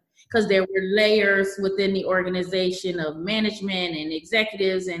done. Because there were layers within the organization of management and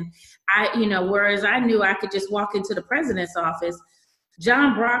executives. And whereas I knew I could just walk into the president's office,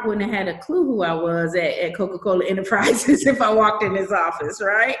 John Brock wouldn't have had a clue who I was at Coca-Cola Enterprises if I walked in his office,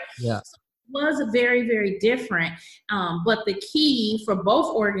 right? Yeah. So it was very, very different. But the key for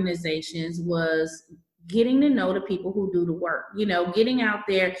both organizations was getting to know the people who do the work, getting out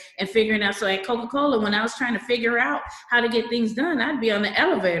there and figuring out. So at Coca-Cola, when I was trying to figure out how to get things done, I'd be on the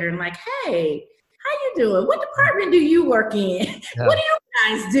elevator and like, hey, how you doing? What department do you work in? Yeah. What do you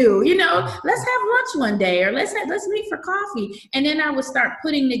guys do? Let's have lunch one day, or let's meet for coffee. And then I would start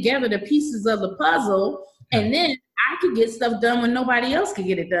putting together the pieces of the puzzle. And then I could get stuff done when nobody else could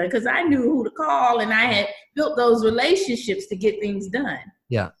get it done, because I knew who to call and I had built those relationships to get things done.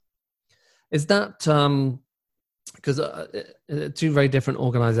 Yeah. Is that because two very different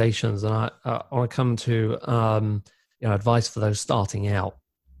organizations, and I want to come to advice for those starting out.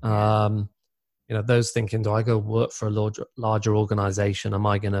 Those thinking, do I go work for a larger organization? Am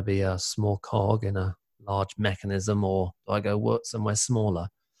I going to be a small cog in a large mechanism, or do I go work somewhere smaller?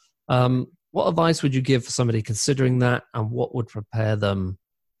 What advice would you give for somebody considering that, and what would prepare them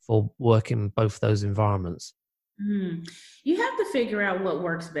for working in both those environments? You have to figure out what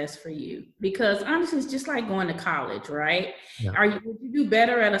works best for you, because honestly, it's just like going to college, right? Yeah. Would you do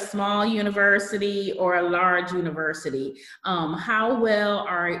better at a small university or a large university? How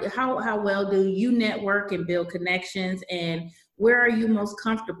well do you network and build connections, and where are you most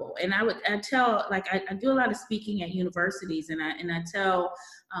comfortable? And I do a lot of speaking at universities, and I tell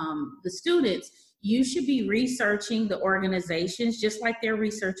the students, you should be researching the organizations just like they're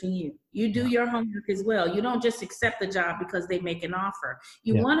researching you. You do your homework as well. You don't just accept the job because they make an offer.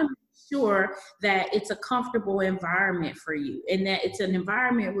 You want to make sure that it's a comfortable environment for you, and that it's an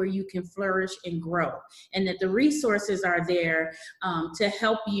environment where you can flourish and grow, and that the resources are there to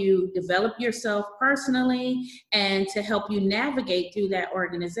help you develop yourself personally and to help you navigate through that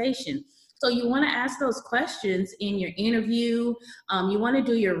organization. So you want to ask those questions in your interview. You want to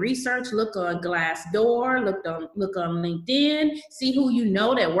do your research, look on Glassdoor, look on LinkedIn, see who you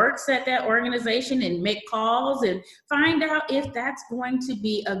know that works at that organization and make calls and find out if that's going to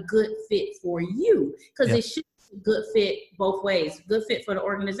be a good fit for you. Because it should be a good fit both ways. Good fit for the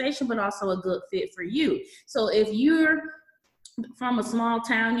organization, but also a good fit for you. So if you're from a small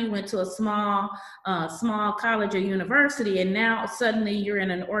town, you went to a small college or university, and now suddenly you're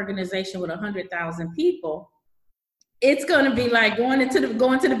in an organization with 100,000 people, it's going to be like going to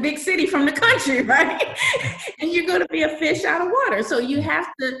the big city from the country, right? And you're going to be a fish out of water. So you have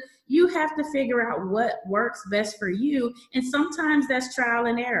to figure out what works best for you. And sometimes that's trial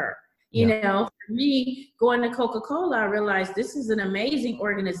and error. You know, for me, going to Coca Cola, I realized this is an amazing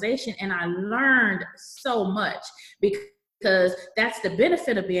organization, and I learned so much because that's the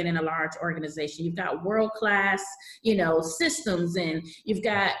benefit of being in a large organization. You've got world-class, systems, and you've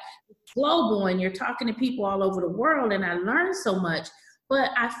got global, and you're talking to people all over the world, and I learned so much. But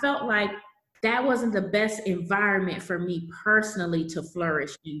I felt like that wasn't the best environment for me personally to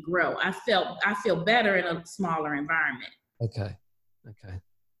flourish and grow. I feel better in a smaller environment. Okay.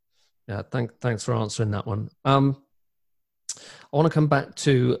 Yeah, thanks for answering that one. I want to come back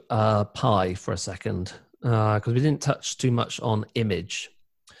to pie for a second, because we didn't touch too much on image.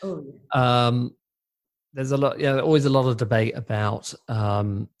 Oh, yeah. There's always a lot of debate about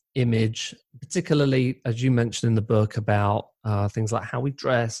image, particularly, as you mentioned in the book, about things like how we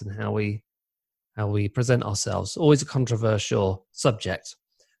dress and how we present ourselves. Always a controversial subject.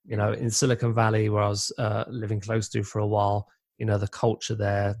 In Silicon Valley, where I was living close to for a while, the culture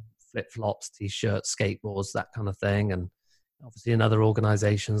there, flip-flops, t-shirts, skateboards, that kind of thing. And obviously in other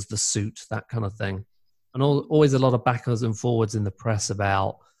organizations, the suit, that kind of thing. And always a lot of backwards and forwards in the press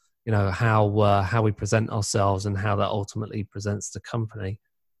about, how we present ourselves and how that ultimately presents the company.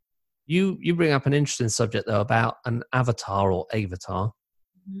 You bring up an interesting subject, though, about an avatar or avatar.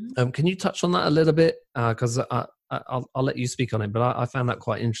 Mm-hmm. Can you touch on that a little bit? Because I'll let you speak on it, but I found that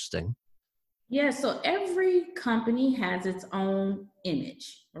quite interesting. Yeah, so every company has its own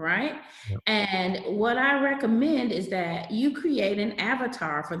image, right? Yep. And what I recommend is that you create an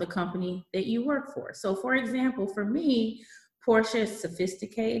avatar for the company that you work for. So for example, for me, Porsche is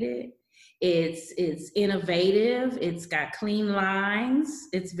sophisticated, it's innovative, it's got clean lines,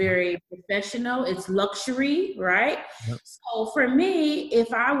 it's very professional, it's luxury, right? Yep. So for me,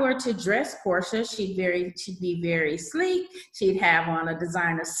 if I were to dress Porsche, she'd be very sleek. She'd have on a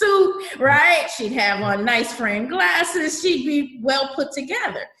designer suit, right? She'd have on nice frame glasses. She'd be well put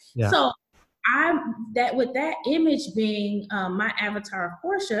together. Yeah. So with that image being my avatar of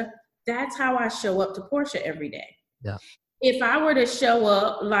Porsche, that's how I show up to Porsche every day. Yeah. If I were to show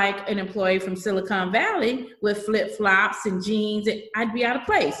up like an employee from Silicon Valley with flip-flops and jeans, I'd be out of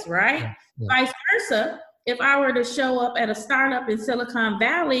place, right? Yeah. Yeah. Vice versa, if I were to show up at a startup in Silicon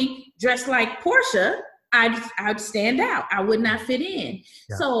Valley dressed like Porsche, I'd stand out. I would not fit in.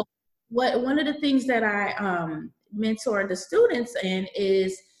 Yeah. So one of the things that I mentor the students in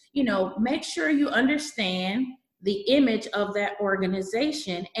is, make sure you understand the image of that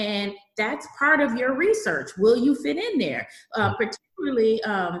organization, and that's part of your research. Will you fit in there? Particularly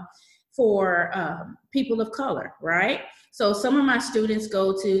for people of color, right? So some of my students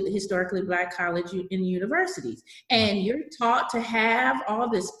go to historically Black college and universities, and you're taught to have all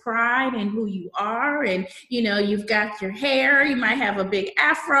this pride in who you are, and you've got your hair, you might have a big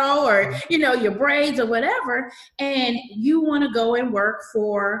afro, or your braids or whatever, and you want to go and work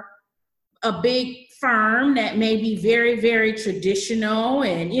for a big firm that may be very, very traditional,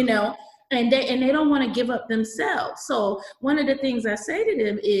 and and they don't want to give up themselves. So one of the things I say to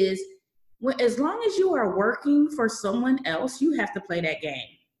them is, as long as you are working for someone else, you have to play that game.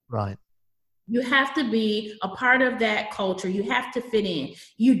 Right. You have to be a part of that culture. You have to fit in.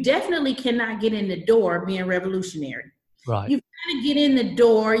 You definitely cannot get in the door being revolutionary. Right. You've got to get in the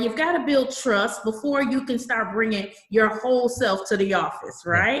door. You've got to build trust before you can start bringing your whole self to the office,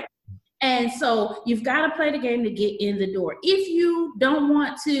 right? Yeah. And so you've got to play the game to get in the door. If you don't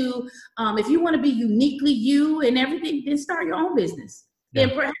want to, if you want to be uniquely you and everything, then start your own business. Yeah.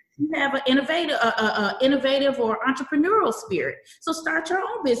 Then perhaps you have an innovative or entrepreneurial spirit. So start your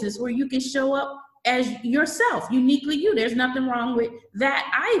own business where you can show up as yourself, uniquely you. There's nothing wrong with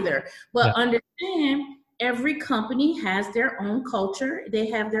that either. But understand, every company has their own culture. They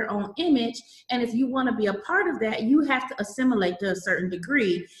have their own image. And if you want to be a part of that, you have to assimilate to a certain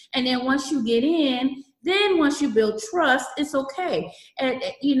degree. And then once you get in, then once you build trust, it's okay. And,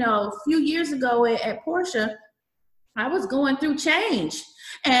 a few years ago at Porsche, I was going through change.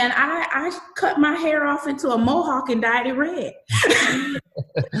 And I cut my hair off into a mohawk and dyed it red.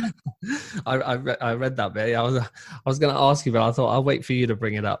 I read that bit. I was going to ask you, but I thought I'll wait for you to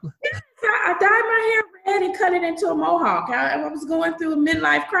bring it up. I dyed my hair red and cut it into a mohawk. I was going through a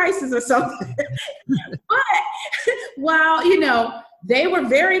midlife crisis or something. But while, they were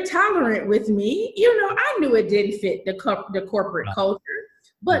very tolerant with me, I knew it didn't fit the corporate culture,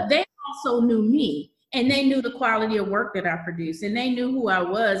 but they also knew me. And they knew the quality of work that I produced, and they knew who I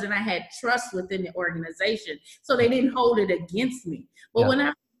was, and I had trust within the organization. So they didn't hold it against me. But when I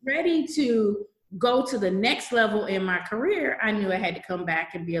was ready to go to the next level in my career, I knew I had to come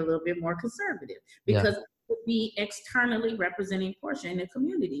back and be a little bit more conservative, because I would be externally representing Porsche in the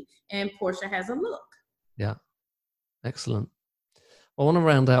community, and Porsche has a look. Yeah. Excellent. I want to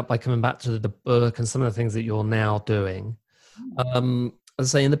round out by coming back to the book and some of the things that you're now doing.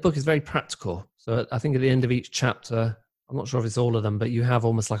 As I say, in the book, it's very practical. So I think at the end of each chapter, I'm not sure if it's all of them, but you have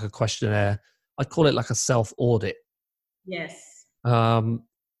almost like a questionnaire. I'd call it like a self-audit. Yes. I'll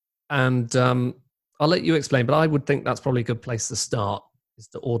let you explain, but I would think that's probably a good place to start, is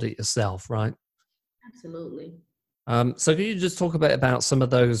to audit yourself, right? Absolutely. So can you just talk a bit about some of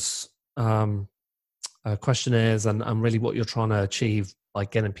those questionnaires and really what you're trying to achieve by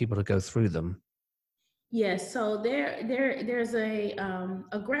getting people to go through them? Yes, so there's a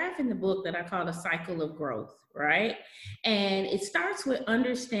graph in the book that I call the cycle of growth, right? And it starts with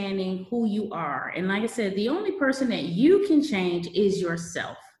understanding who you are. And like I said, the only person that you can change is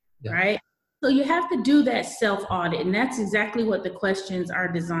yourself, right? So you have to do that self-audit, and that's exactly what the questions are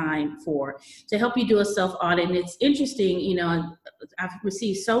designed for, to help you do a self-audit. And it's interesting, I've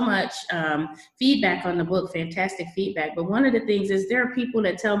received so much feedback on the book, fantastic feedback. But one of the things is there are people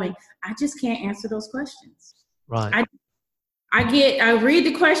that tell me, I just can't answer those questions. Right. I read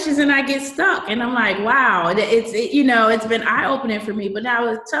the questions and I get stuck, and I'm like, wow, it's been eye-opening for me. But I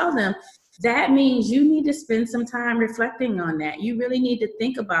would tell them, that means you need to spend some time reflecting on that. You really need to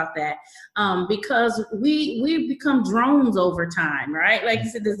think about that, because we become drones over time, right? Like you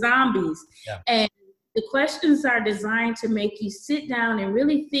said, the zombies. And the questions are designed to make you sit down and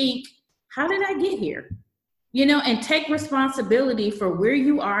really think, how did I get here? And take responsibility for where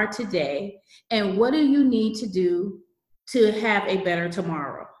you are today, and what do you need to do to have a better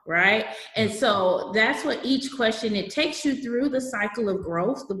tomorrow, right? And so that's what each question, it takes you through the cycle of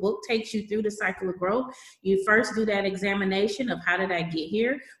growth. The book takes you through the cycle of growth. You first do that examination of, how did I get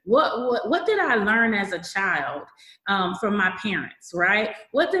here? What did I learn as a child from my parents, right?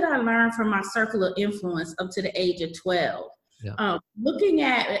 What did I learn from my circle of influence up to the age of 12? Looking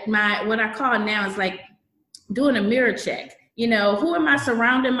at what I call now is like doing a mirror check. Who am I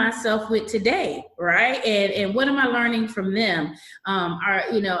surrounding myself with today, right? And what am I learning from them? Am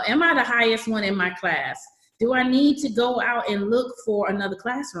I the highest one in my class? Do I need to go out and look for another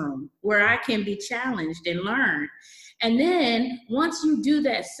classroom where I can be challenged and learn? And then once you do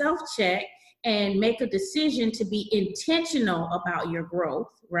that self-check and make a decision to be intentional about your growth,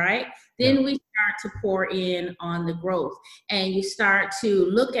 right? Then we start to pour in on the growth, and you start to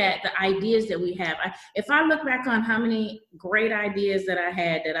look at the ideas that we have. If I look back on how many great ideas that I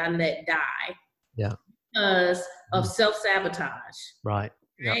had that I let die because of self-sabotage. Right.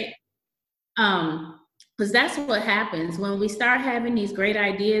 Right. Because that's what happens when we start having these great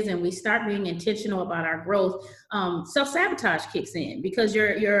ideas and we start being intentional about our growth. Self-sabotage kicks in, because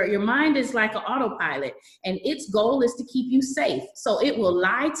your mind is like an autopilot, and its goal is to keep you safe. So it will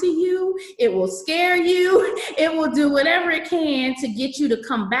lie to you, it will scare you, it will do whatever it can to get you to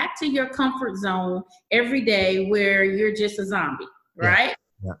come back to your comfort zone every day where you're just a zombie, right?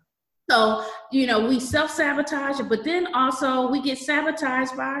 So, we self-sabotage, but then also we get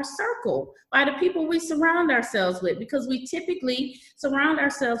sabotaged by our circle, by the people we surround ourselves with, because we typically surround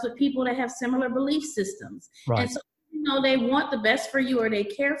ourselves with people that have similar belief systems. Right. And so, they want the best for you, or they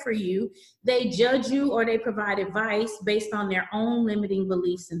care for you. They judge you, or they provide advice based on their own limiting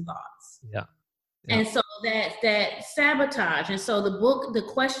beliefs and thoughts. And so that sabotage. And so the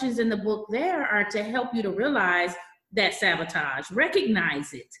questions in the book there are to help you to realize that sabotage,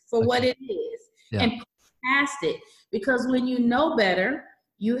 recognize it for what it is, and push past it. Because when you know better,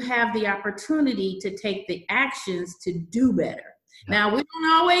 you have the opportunity to take the actions to do better. Now, we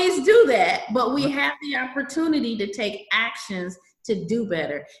don't always do that, but we have the opportunity to take actions to do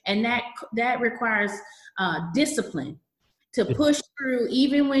better. And that requires discipline to push through,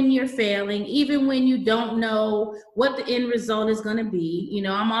 even when you're failing, even when you don't know what the end result is going to be. You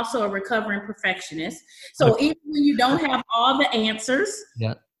know, I'm also a recovering perfectionist. So even when you don't have all the answers,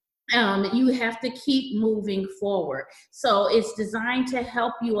 you have to keep moving forward. So it's designed to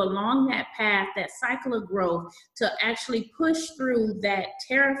help you along that path, that cycle of growth, to actually push through that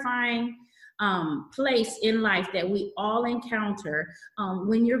terrifying place in life that we all encounter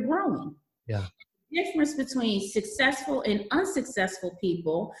when you're growing. Yeah. The difference between successful and unsuccessful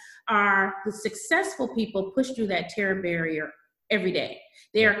people are the successful people push through that terror barrier every day.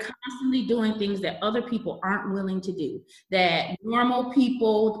 They are constantly doing things that other people aren't willing to do, that normal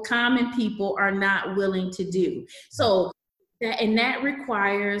people, common people are not willing to do. So that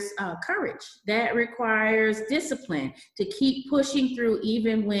requires courage. That requires discipline to keep pushing through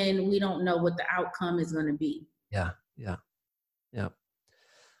even when we don't know what the outcome is going to be. Yeah.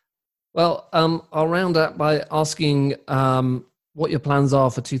 Well, I'll round up by asking what your plans are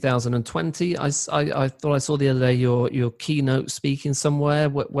for 2020. I thought I saw the other day your keynote speaking somewhere.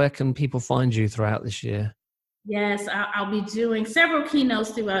 Where can people find you throughout this year? Yes, I'll be doing several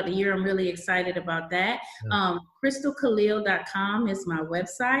keynotes throughout the year. I'm really excited about that. CrystalKhalil.com is my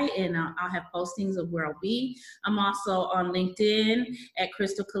website, and I'll have postings of where I'll be. I'm also on LinkedIn at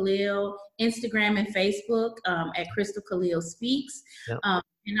Crystal Khalil, Instagram and Facebook at Crystal Khalil Speaks.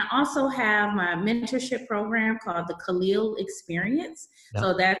 And I also have my mentorship program called the Khalil Experience.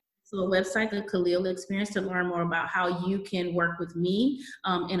 So that's a website, the Khalil Experience, to learn more about how you can work with me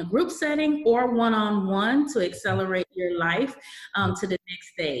in a group setting or one-on-one to accelerate your life to the next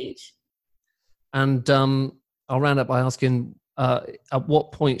stage. And I'll round up by asking, at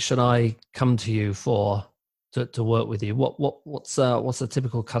what point should I come to you to work with you? What's a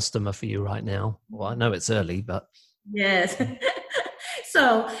typical customer for you right now? Well, I know it's early, but yes.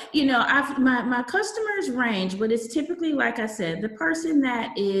 So, you know, my customers range, but it's typically, like I said, the person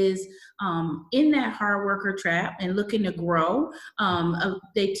that is in that hard worker trap and looking to grow.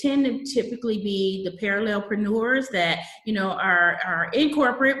 They tend to typically be the parallelpreneurs that, you know, are in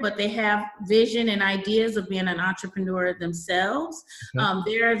corporate, but they have vision and ideas of being an entrepreneur themselves.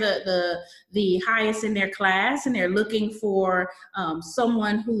 They're the highest in their class, and they're looking for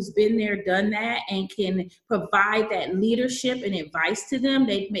someone who's been there, done that, and can provide that leadership and advice to them.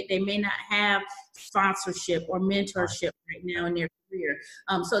 They may not have sponsorship or mentorship right now in their career.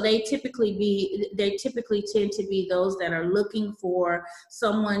 So they typically tend to be those that are looking for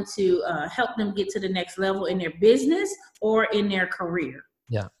someone to help them get to the next level in their business or in their career.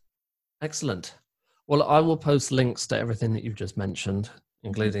 Yeah. Excellent. Well, I will post links to everything that you've just mentioned,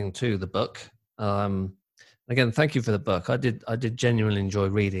 including to the book. Again, thank you for the book. I did genuinely enjoy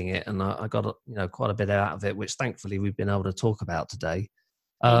reading it, and I got quite a bit out of it, which thankfully we've been able to talk about today.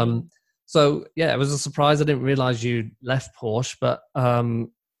 So yeah, it was a surprise. I didn't realize you left Porsche, but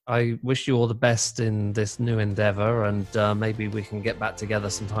I wish you all the best in this new endeavor, and maybe we can get back together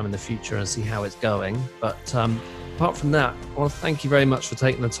sometime in the future and see how it's going. But apart from that, I want to thank you very much for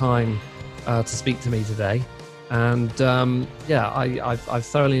taking the time to speak to me today. And I've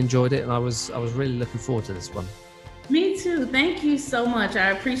thoroughly enjoyed it, and I was really looking forward to this one. Me too. Thank you so much.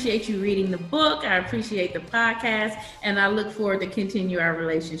 I appreciate you reading the book. I appreciate the podcast, and I look forward to continue our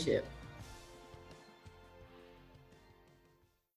relationship.